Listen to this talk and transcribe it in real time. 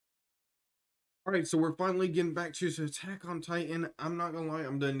All right, so we're finally getting back to Attack on Titan. I'm not gonna lie,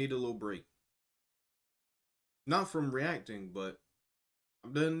 I'm gonna need a little break. Not from reacting, but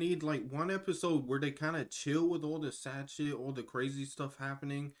I'm gonna need like one episode where they kind of chill with all the sad shit, all the crazy stuff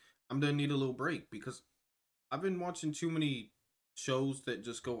happening. I'm gonna need a little break because I've been watching too many shows that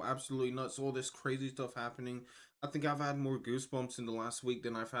just go absolutely nuts. All this crazy stuff happening. I think I've had more goosebumps in the last week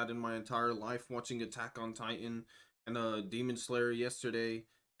than I've had in my entire life watching Attack on Titan and Demon Slayer yesterday.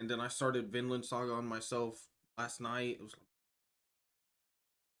 And then I started Vinland Saga on myself last night. It was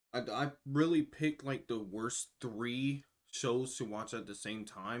I really picked like the worst three shows to watch at the same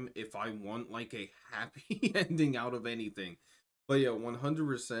time if I want like a happy ending out of anything. But yeah,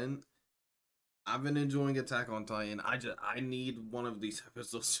 100%. I've been enjoying Attack on Titan. I need one of these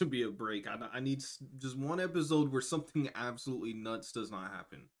episodes to be a break. I need just one episode where something absolutely nuts does not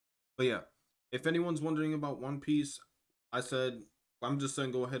happen. But yeah, if anyone's wondering about One Piece, I said I'm just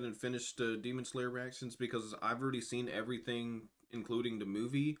gonna go ahead and finish the Demon Slayer reactions because I've already seen everything, including the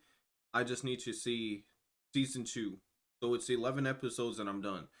movie. I just need to see season 2. So it's 11 episodes and I'm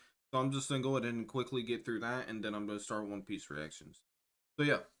done. So I'm just gonna go ahead and quickly get through that, and then I'm gonna start One Piece reactions. So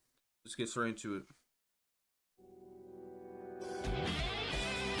yeah, let's get straight into it.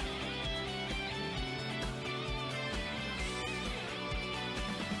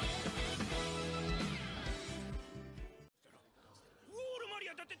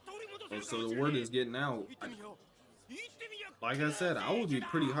 Oh, so the word is getting out. Like I said, I would be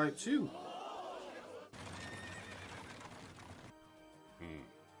pretty hyped too.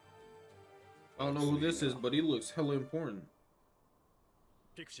 I don't know who this is, but he looks hella important.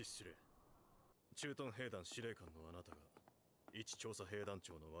 ピクシス司令、駐屯兵団司令官のあなたが一調査兵団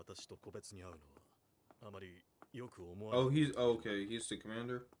長の私と個別に会うのはあまりよく思わない。 Oh, okay, he's the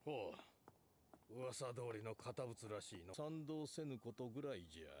commander. ほう、噂通りの堅物らしいの。賛同せぬことぐらい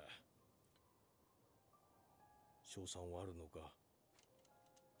じゃ。賞賛はあるのか。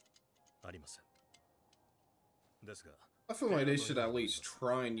ありません。ですが、 I feel like they should at least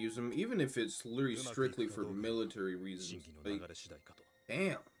try and use him, even if it's literally strictly for military reasons. Like,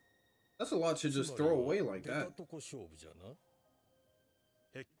 damn, that's a lot to just throw away like that.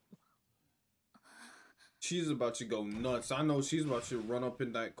 She's about to go nuts. I know she's about to run up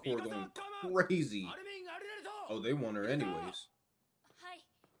in that court going crazy. Oh, they want her anyways.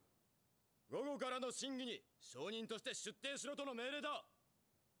 午後からの審議に証人として出廷しろとの命令だ。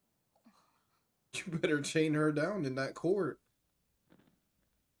 You better chain her down in that court.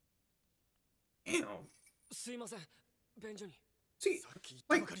 Damn. See,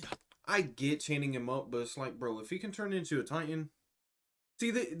 like, I get chaining him up, but it's like, bro, if he can turn into a Titan.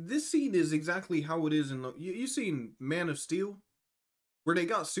 See, this scene is exactly how it is in the... You seen Man of Steel? Where they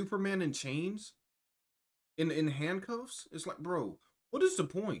got Superman in chains? In handcuffs? It's like, bro, what is the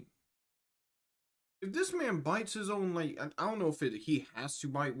point? If this man bites his own, like, I don't know if he has to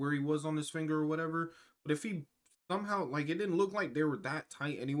bite where he was on his finger or whatever, but if he somehow, like, it didn't look like they were that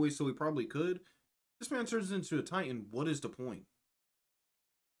tight anyway, so he probably could. This man turns into a Titan, what is the point?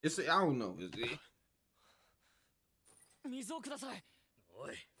 It's, I don't know. Is it?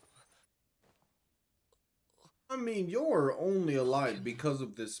 I mean, you're only alive because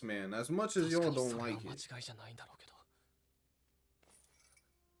of this man, as much as y'all don't like it.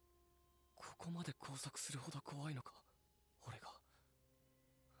 ここまで工作するほど怖いのか、俺が。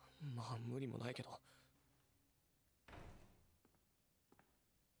まあ無理もないけど。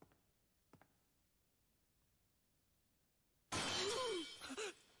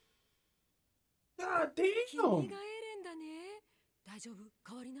God damn! 君がエレンだね。大丈夫？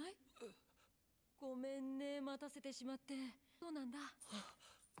変わりない？ごめんね、待たせてしまって。そうなんだ。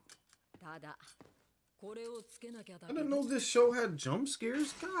ただ、これをつけなきゃだ。 I didn't know this show had jump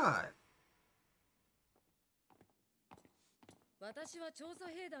scares. God. 私は調査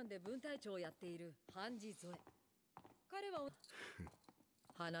兵団で分隊長をやっているハンジゾエ。彼は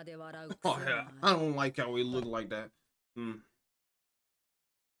鼻で笑う。Oh yeah, I don't like how he looked like that.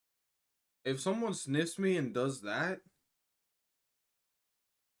 If someone sniffs me and does that,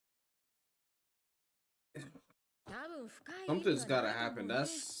 something's gotta happen.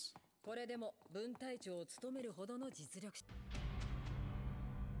 That's. これでも分隊長を務めるほどの実力。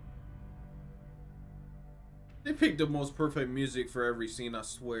 They picked the most perfect music for every scene, I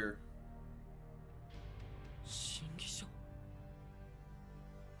swear.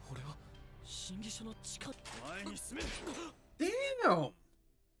 Damn!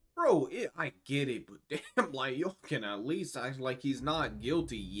 Bro, I get it, but damn, like, y'all can at least act like he's not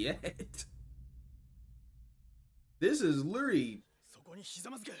guilty yet. This is literally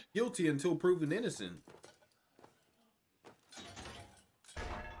guilty until proven innocent.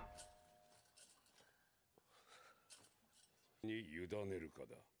 に委ねるか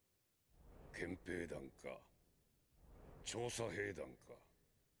だ。憲兵団か調査兵団か。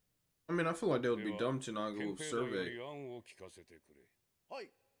 I mean, I feel like they would be dumb to not go 憲兵団よ survey. り案を聞かせてくれ。はい、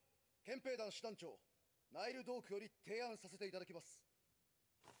憲兵団師団長ナイルドークより提案させていただきます。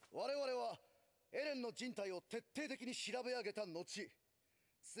我々はエレンの人体を徹底的に調べ上げた後、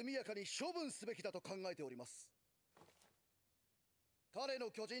速やかに処分すべきだと考えております。彼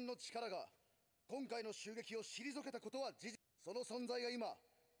の巨人の力が今回の襲撃を退けたことは事実。その存在が今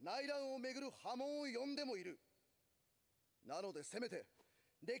内乱をめぐる波紋を呼んでもいる。なのでせめて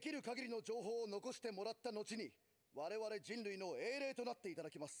できる限りの情報を残してもらった後に我々人類の英霊となっていた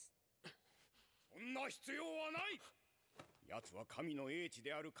だきます。そんな必要はない。奴は神の英知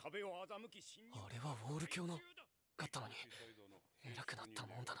である壁を欺き侵入。あれはウォール教の方なのに偉くなった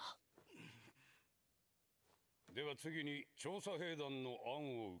もんだな。では次に調査兵団の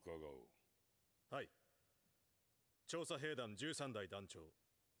案を伺おう。はい。調査兵団13代団長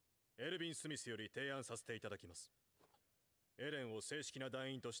エルヴィン・スミスより提案させていただきます。エレンを正式な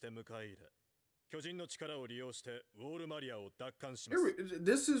団員として迎え入れ、巨人の力を利用してウォールマリアを奪還します。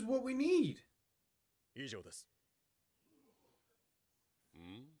This is what we need. 以上です。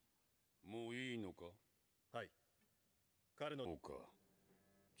もういいのか。はい。彼のそうか。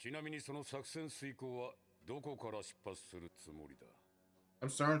ちなみにその作戦遂行はどこから出発するつもりだ。 I'm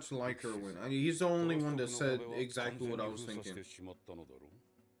starting to like Erwin. He's the only one that said exactly what I was thinking. しまったのだろう。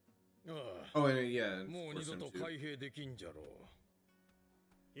あ Oh, and yeah. もう二度と開閉できんじゃろう。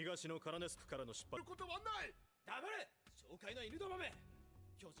東のカラネスクからの出発。ことはない。黙れ紹介の犬どもめ。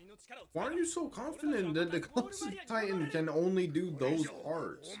巨人の力を Why are you so confident that the Constant Titan can only do those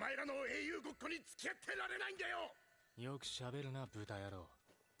parts? お前らの英雄ごっこに付き合ってられないんだよ。よく喋るな豚野郎。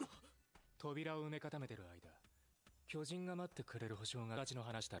扉を埋め固めてる間、巨人が待ってくれる保証がガチの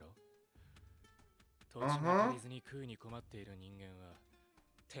話だろ。土地が足りずに食うに困っている人間は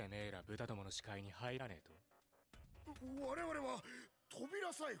てめえら豚どもの視界に入らねえと。我々は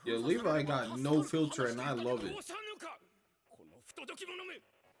扉さえ Yeah, Levi got no filter and I love it. この不届き者め。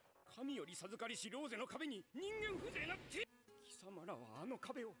神より授かりしローゼの壁に人間風情なって貴様らはあの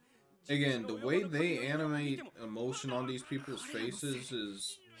壁を Again, the way they animate emotion on these people's faces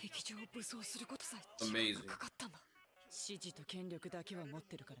is 壁上武装することさえ amazing. かかったんだ。指示と権力だけは持っ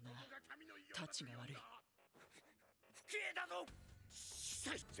てるからな。タチが悪い。不敬だぞ。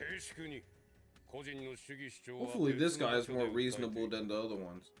静粛に。個人の主義主張は Hopefully this guy is more reasonable than the other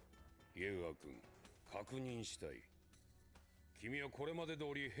ones. イエガー君、確認したい。君はこれまで通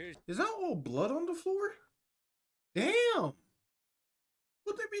り兵士 Is that all blood on the floor? Damn!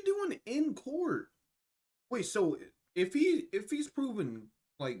 What they be doing in court? Wait, so if he's proven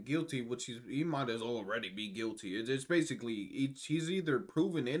like guilty, which he might as already be guilty. It's basically he's either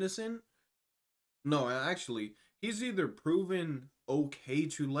proven innocent. No, actually, he's either proven okay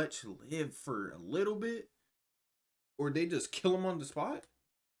to let you live for a little bit, or they just kill him on the spot.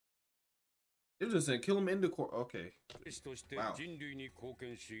 They're just gonna kill him in the court. Okay. Wow.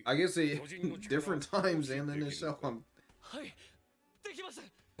 I guess they different times and in the show.はい、できます。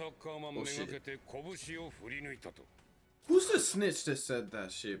Oh, shit. Who's the snitch that said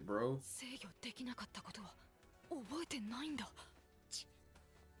that shit, bro? 制御できなかったことは覚えてないんだ。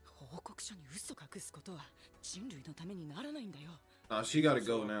報告書に嘘隠すことは人類のためにならないんだよ。She gotta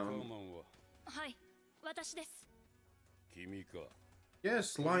go now. はい、私です。君か。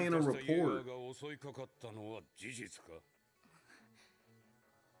Yes, lie in a report. が襲いかかったのは事実か。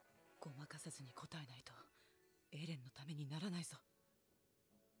ごまかさずに答えないとエレンのためにならないぞ。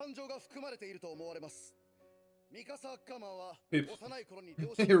感情が含まれていると思われます。ミカサ・アッカーマンは It 幼い頃に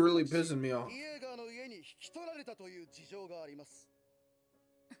really pissing me off. イエーガーの家に引き取られたという事情があります。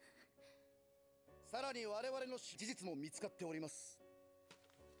さらに我々の事実も見つかっております。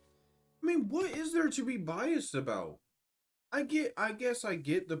I mean, what is there to be biased about? I guess I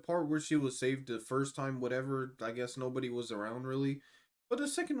get the part where she was saved the first time, whatever. I guess nobody was around really. But the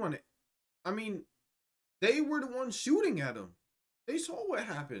second one, I mean, they were the ones shooting at him. They saw what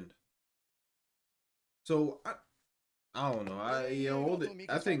happened. So, I don't know.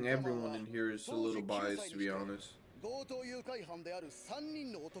 I think everyone in here is a little biased, to be honest. 強盗誘拐犯である3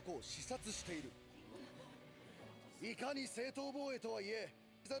人の男を視察している。いかに正当防衛とはいえ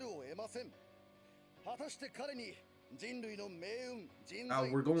ざるを得ません。果たして彼に人類の命運、人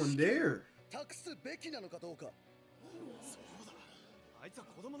材、we're going there. 託すべきなのかどうか。そうだ。あいつは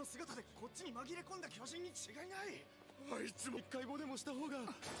子供の姿でこっちに紛れ込んだ巨人に違いない。あいつも一回語でもした方が。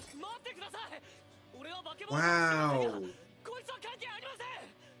待ってください。俺は化け物です。こいつは関係ありませ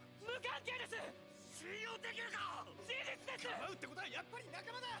ん。無関係です。信用できるか。事実です。構うってことはやっぱり仲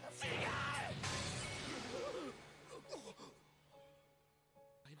間だ。違う。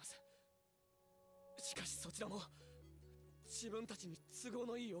ちらも自分たちに都合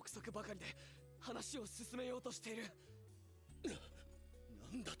のいい憶測ばかりで話を進めようとしている。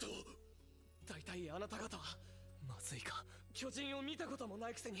なんだと。大体あなた方はまずいか、巨人を見たこともな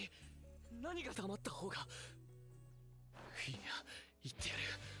いくせに何が黙った方が。いや、言ってや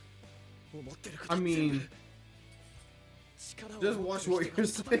る。思ってること I 全部 mean, just watch what you're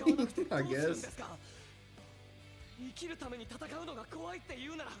saying, I guess. 生きるために戦うのが怖いって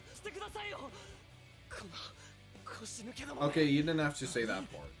言うならしてくださいよ。この腰抜けども。 Okay, you didn't have to say that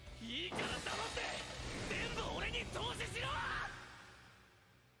part. いいから黙って全部俺に投資しろ。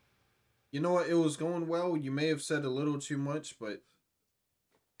 You know what? It was going well. You may have said a little too much, but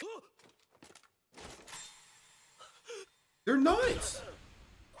they're nuts.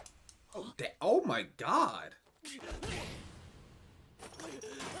 Oh, oh my god.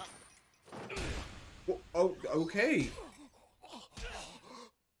 Oh, okay.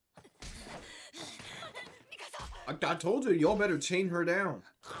 I told you, y'all better chain her down.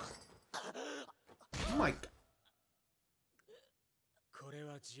 Oh my god. これ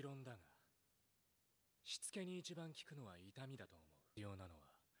は持論だが、しつけに一番効くのは痛みだと思う。必要なのは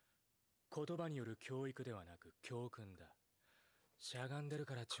言葉による教育ではなく教訓だ。しゃがんでる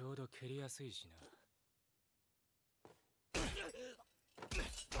からちょうど蹴りやすいしな。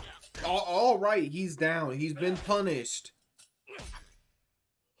All right, he's down. He's been punished.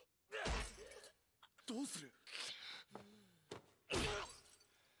 どうする。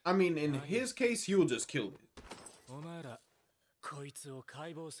 I mean, in his case, he'll just kill it. お前らこいつを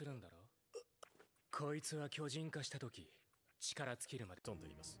解剖するんだろ。こいつは巨人化した時力尽きるまで飛んで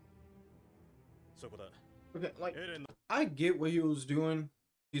います。そこだ。 Okay, like, エレンの I get what he was doing.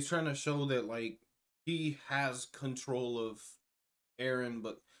 He's trying to show that, like, he has control of Eren,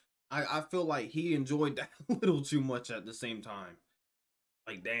 but I feel like he enjoyed that a little too much at the same time.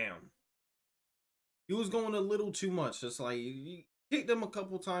 Like, damn. He was going a little too much. It's like, you kicked him a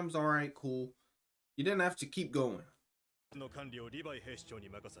couple times, all right, cool. You didn't have to keep going. の管理をリヴァイ兵士長に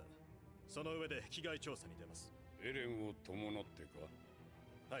任せ、その上で被害調査に出ます。エレンを伴ってか。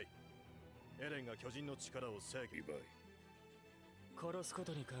はい。エレンが巨人の力を制御。リヴァイ。殺すこ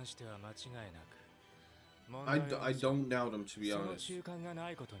とに関しては間違いなく。 I don't doubt him, to be その honest. 中間がな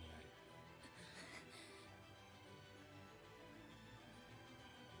いことにある。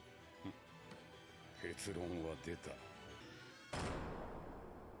結論は出た。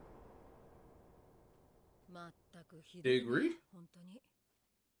まったくひどい They agree? 本当に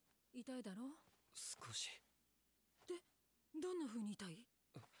痛いだろ。少し。で、どんな風に痛い？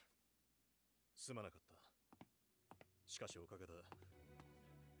すまなかった。しかしおかげで。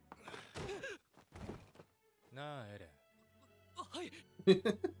なあエレン。はい。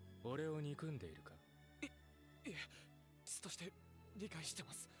俺を憎んでいるか。いえ、として理解して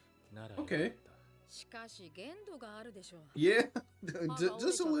ます。なら Okay. しかし限度があるでしょう。 Yeah,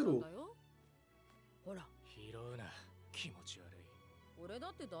 just a little. ほら、拾うな。気持ち悪い。俺だ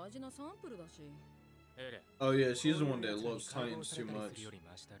って大事なサンプルだし。エレン。 Oh yeah, she's the one that loves Titans too much.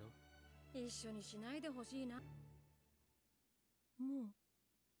 一緒にしないでほしいな。もう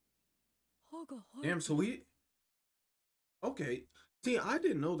歯が生え Damn, so he... Okay. See, I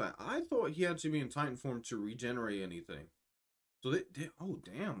didn't know that. I thought he had to be in Titan form to regenerate anything. So they oh,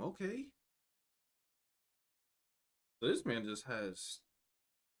 damn, okay. So this man just has...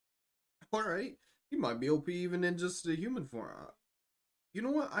 Alright. He might be OP even in just the human form. You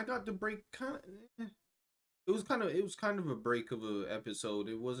know what? I got the break kind of... It was kind of a break of a episode.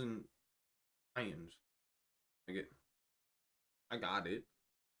 It wasn't... Titans. I got it.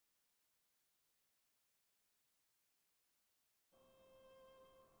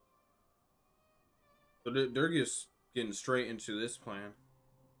 So they're just getting straight into this plan.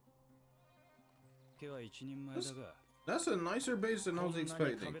 That's a nicer base than I was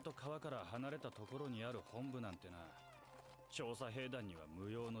expecting. 壁と川から離れたところにある本部なんてな、調査兵団には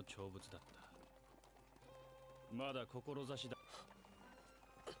無用の長物だった。まだ志だ。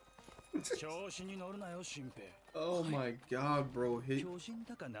調子に乗るなよ、新兵。Oh my god, bro.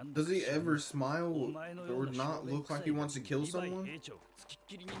 Does he ever smile or not look like he wants to kill someone?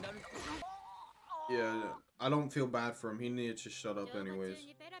 Yeah, I don't feel bad for him. He needs to shut up anyways.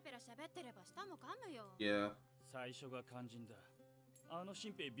 Yeah. 最初が肝心だ。あの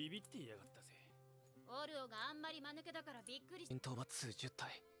新兵ビビっていやがったぜ。オルオがあんまり間抜けだからびっくりし。討伐数10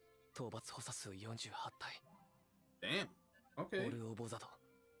体、討伐補佐数48体。 Damn. Okay. オルオボザド、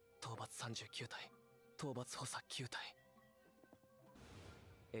討伐39体、討伐補佐9体。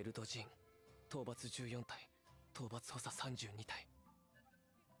エルドジン、討伐14体、討伐補佐32体。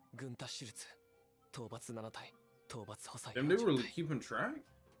軍タシルツ、討伐7体、討伐補佐40体。Damn, they were keeping track?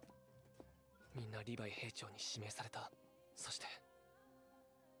 みんなリヴァイ兵長に指名された。そして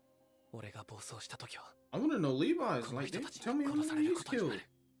俺が暴走した時は I want to know Levi's like, tell me how many he's killed.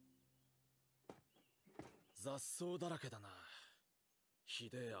 雑草だらけだな。ひ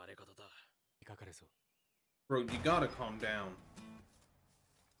でえ荒れ方だ。かかるぞ。 Bro, you gotta calm down.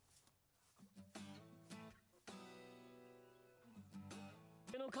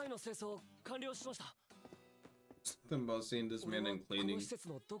 の会の清掃完了しました。 Something about seeing this man in この cleaning. 施設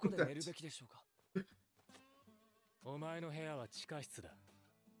のどこで寝るべきでしょうか。お前の部屋は地下室だ。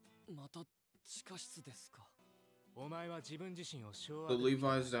また地下室ですか。お前は自分自身を昭和 So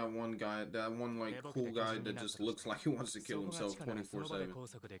Levi's that one guy, that one like cool guy that just looks like he wants to kill himself 24/7. 拘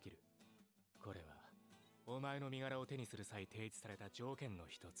束できる。これはお前の身柄を手にする際提示された条件の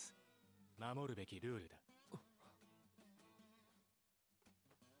一つ。守るべきルールだ。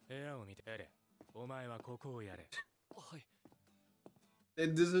部屋を見て、エレン。お前はここをやれ。はい。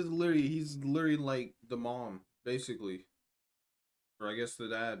 And this is literally, he's literally like the mom, basically. Or I guess the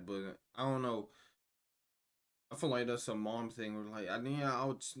dad, but I don't know. I feel like that's a mom thing. Where like,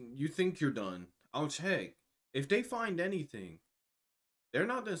 you think you're done. I'll check. If they find anything, they're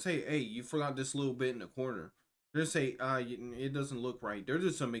not gonna say, hey, you forgot this little bit in the corner. They're gonna say, it doesn't look right. They're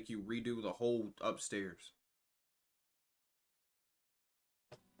just gonna make you redo the whole upstairs.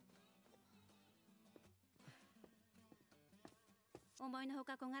 思いのほ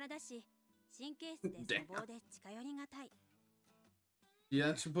か小柄だし、神経質で粗暴で近寄りがたい。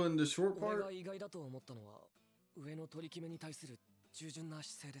Yeah, to put in the short 俺 part. が意外だと思ったのは上の取り決めに対する従順な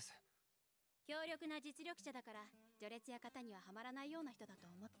姿勢です。強力な実力者だから序列や型にははまらないような人だと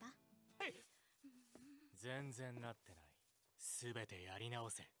思った。全然なってない。すべてやり直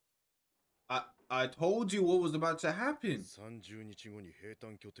せ。I told you what was about to happen. 30日後に兵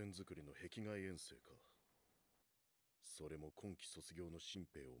隊拠点作りの壁外遠征か。それも今期卒業の新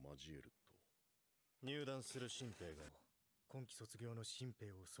兵を交えると。入団する新兵が今期卒業の新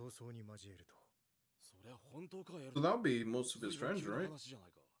兵を早々に交えると。それ本当かエル So that'll be most of his friends, right? 話じゃな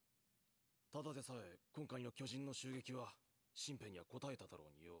いか。ただでさえ今回の巨人の襲撃は新兵には答えただろ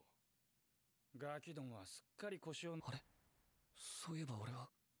うによ。ガキどもはすっかり腰を。あれ、そういえば俺は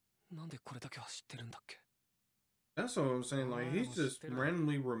なんでこれだけは知ってるんだっけ。 That's what I'm saying. Like, he's just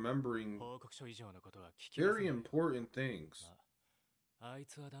randomly remembering 報告書以上のことは聞き very important things. あい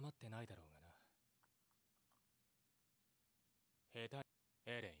つは黙ってないだろうがな。兵隊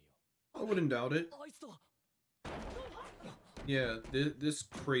エレンよ。 I wouldn't doubt it. あいつと。 Yeah, this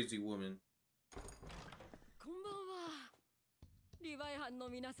crazy woman. こんばんは。リヴァイ班の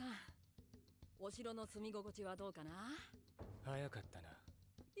皆さん。お城の住み心地はどうかな。早かったな。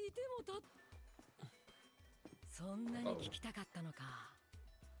いてもた。そんなに聞きたかったのか。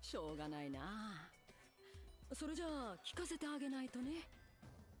しょうがないな。それじゃあ聞かせてあげないとね。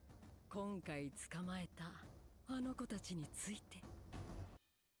今回捕まえたあの子たちについて。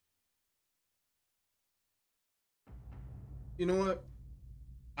You know what?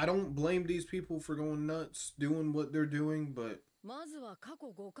 I don't blame these people for going nuts doing what they're doing, but まずは過去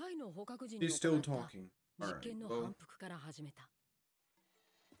5回の捕獲時に he's still 行った talking. 実 Alright, 験の well, 反復から始めた。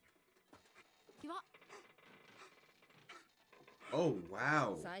は oh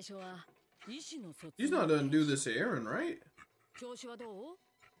wow. 最初は医師の卒 He's 業 not gonna do this to Eren, right? 調子はどう？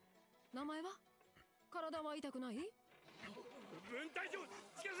名前は？体は痛くない？分隊長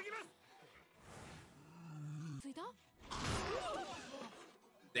近すぎます。ついた？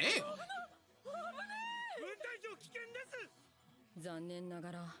 Damn. 分隊長危険です。残念な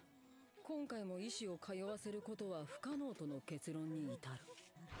がら今回も医師を通わせることは不可能との結論に至る。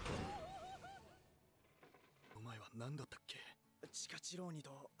お前は何だったっけ。チカチローニ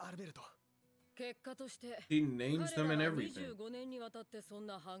とアルベルト。結果として He names them 彼 and らは everything. 25年にわたってそん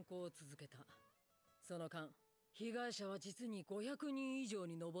な犯行を続けた。その間被害者は実に500人以上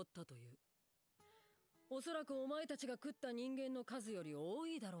に上ったという。おそらくお前たちが食った人間の数より多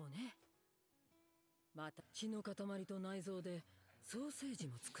いだろうね。また血の塊と内臓でソーセージ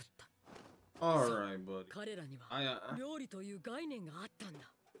も作った。 Alright, buddy. 彼らには I 料理という概念があったんだ。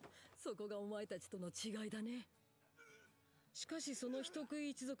そこがお前たちとの違いだね。しかしその人食い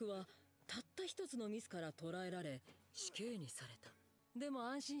一族はたった一つのミスから捕らえられ死刑にされた。でも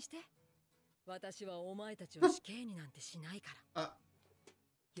安心して、私はお前たちを死刑になんてしないから。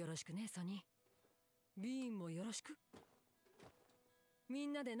よろしくねソニー。ビーンもよろしく。み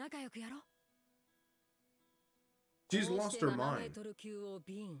んなで仲良くやろう。 She's lost her 7 mind. メートル級を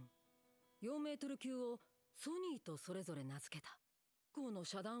ビーン、4メートル級をソニーとそれぞれ名付けた。この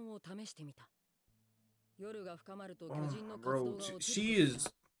遮断を試してみた。夜が深まると巨人の活動 Bro, が落ちる。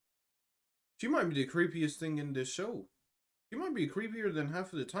 she might be the creepiest thing in this show. She might be creepier than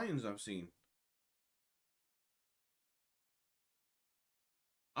half of the Titans I've seen.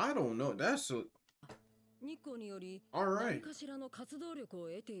 I don't know. That's a 日光により alright. 何かしらの活動力を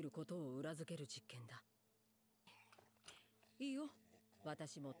得ていることを裏付ける実験だ。いいよ。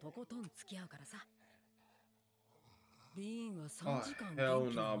私もとことん付き合うからさ。ビーンは3時間 hell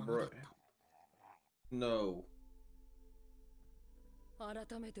元気な nah, まま bro. だった。 No. 改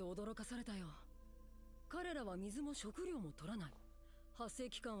めて驚かされたよ。彼らは水も食料も取らない。発生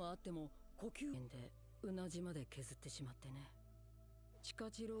期間はあっても呼吸炎でうなじまで削ってしまってね。チ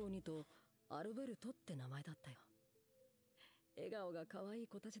カチローニとアルベルトって名前だったよ。笑顔が可愛い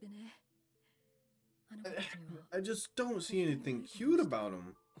子たちでね。あの子たちには I just don't see anything cute about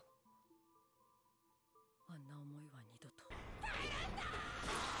him. あんな思いは二度と。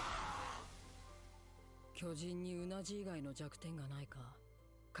巨人にうなじ以外の弱点がないか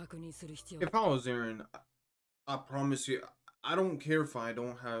確認する必要。 If I was Eren, I promise you, I don't care if I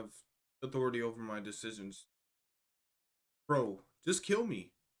don't have authority over my decisions. Bro, just kill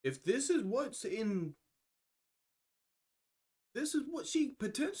me. If this is what's in... This is what she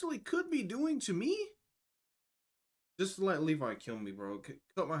potentially could be doing to me? Just let Levi kill me, bro.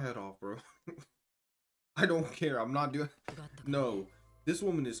 Cut my head off, bro. I don't care. I'm not doing... No. This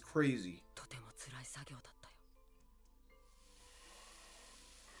woman is crazy. とても辛い作業だったよ。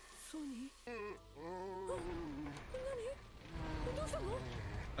ソニー？何？どうしたの？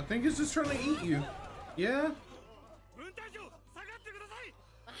 I think it's just trying to eat you. Yeah? 分隊長、下がってください。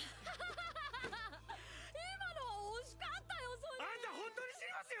今の惜しかったよ、ソニー。あんた本当に死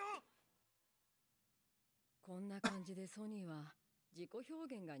にますよ。こんな感じでソニーは自己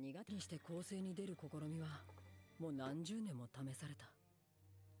表現が苦手にして攻勢に出る試みはもう何十年も試された。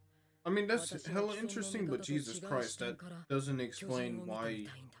 I mean, that's hella interesting, but Jesus Christ, that doesn't explain why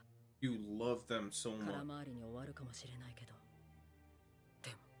you love them so much. 空回りに終わるかもしれないけど、で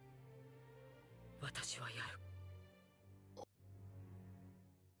も私はやる。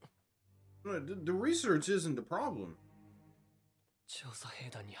The research isn't the problem. 調査兵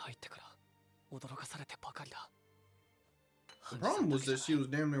団に入ってから驚かされてばかりだ。 The problem was that she was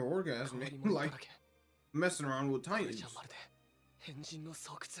damn near orgasming, like messing around with Titans. まるで変人の巣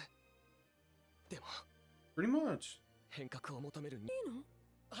窟。でも Pretty much. 変革を求める。いいの？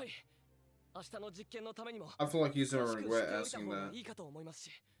はい。明日の実験のためにも I feel like he's gonna regret asking that. いいかと思います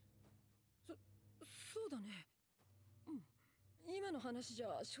し。そうだね。うん。今の話じ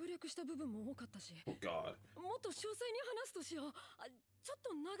ゃ省略した部分も多かったし。 Oh God. もっと詳細に話すとしよう。ちょっ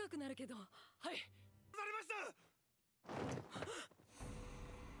と長くなるけど。はい。されました。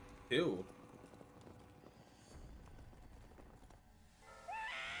 Ew.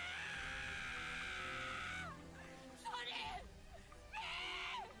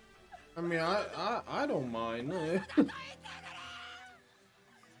 I mean, I don't mind.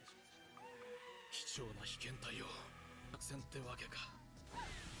 貴重な被験体を作戦ってわけか。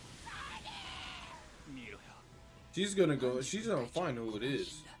見ろよ。 She's gonna find who it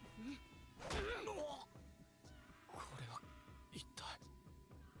is. これは一体。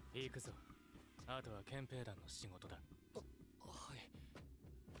行くぞ。あとは憲兵団の仕事だ。はい。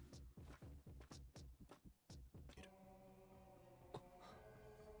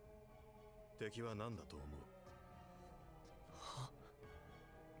敵は何だと思う？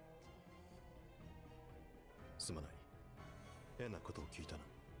すまない。変なことを聞いたな。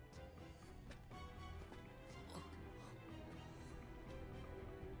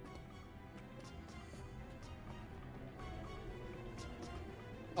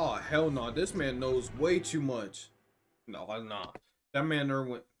Oh hell no! This man knows way too much. No, nah. That man there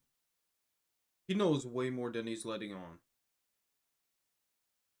went. He knows way more than he's letting on.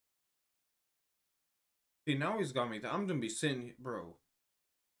 See, now he's got me. I'm gonna be sitting, bro.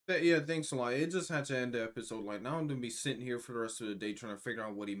 Yeah, thanks a lot. It just had to end the episode. Like, now I'm gonna be sitting here for the rest of the day trying to figure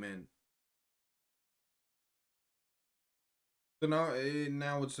out what he meant. So now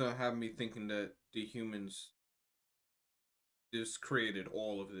it's having me thinking that the humans just created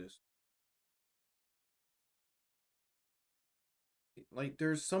all of this. Like,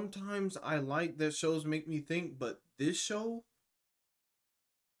 there's sometimes I like that shows make me think, but this show,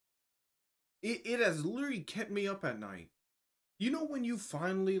 it has literally kept me up at night. You know when you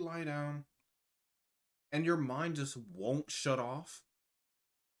finally lie down and your mind just won't shut off?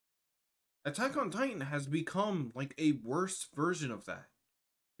 Attack on Titan has become like a worse version of that.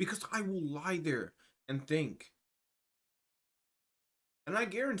 Because I will lie there and think. And I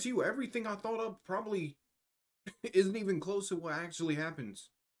guarantee you everything I thought of probably isn't even close to what actually happens.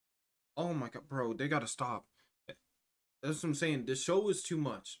 Oh my god, bro, they gotta stop. That's what I'm saying. This show is too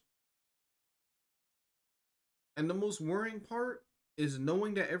much. And the most worrying part is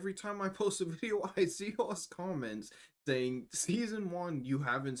knowing that every time I post a video, I see y'all's comments saying season 1 you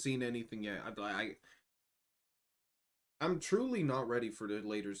haven't seen anything yet. I'm truly not ready for the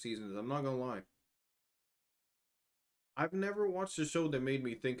later seasons. I'm not gonna lie. I've never watched a show that made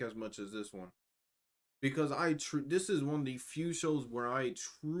me think as much as this one. Because this is one of the few shows where I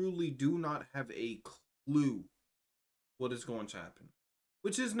truly do not have a clue what is going to happen.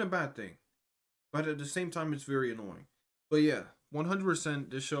 Which isn't a bad thing. But at the same time, it's very annoying. But yeah, 100%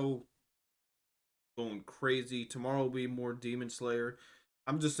 this show going crazy. Tomorrow will be more Demon Slayer.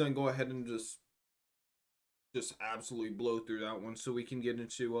 I'm just gonna go ahead and just absolutely blow through that one so we can get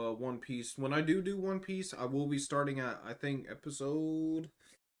into One Piece. When I do One Piece, I will be starting at, I think, episode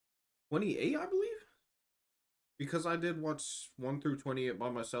 28, I believe. Because I did watch 1 through 28 by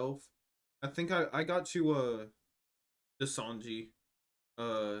myself. I think I got to the Sanji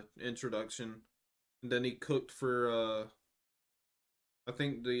introduction. And then he cooked for I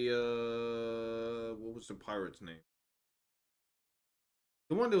think the what was the pirate's name?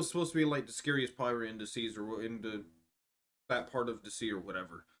 The one that was supposed to be like the scariest pirate in the seas or in that part of the sea or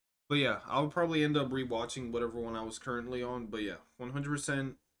whatever. But yeah, I'll probably end up rewatching whatever one I was currently on. But yeah,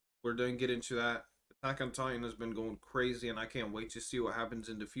 100%. We're done get into that. Attack on Titan has been going crazy, and I can't wait to see what happens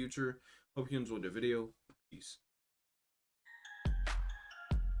in the future. Hope you enjoyed the video. Peace.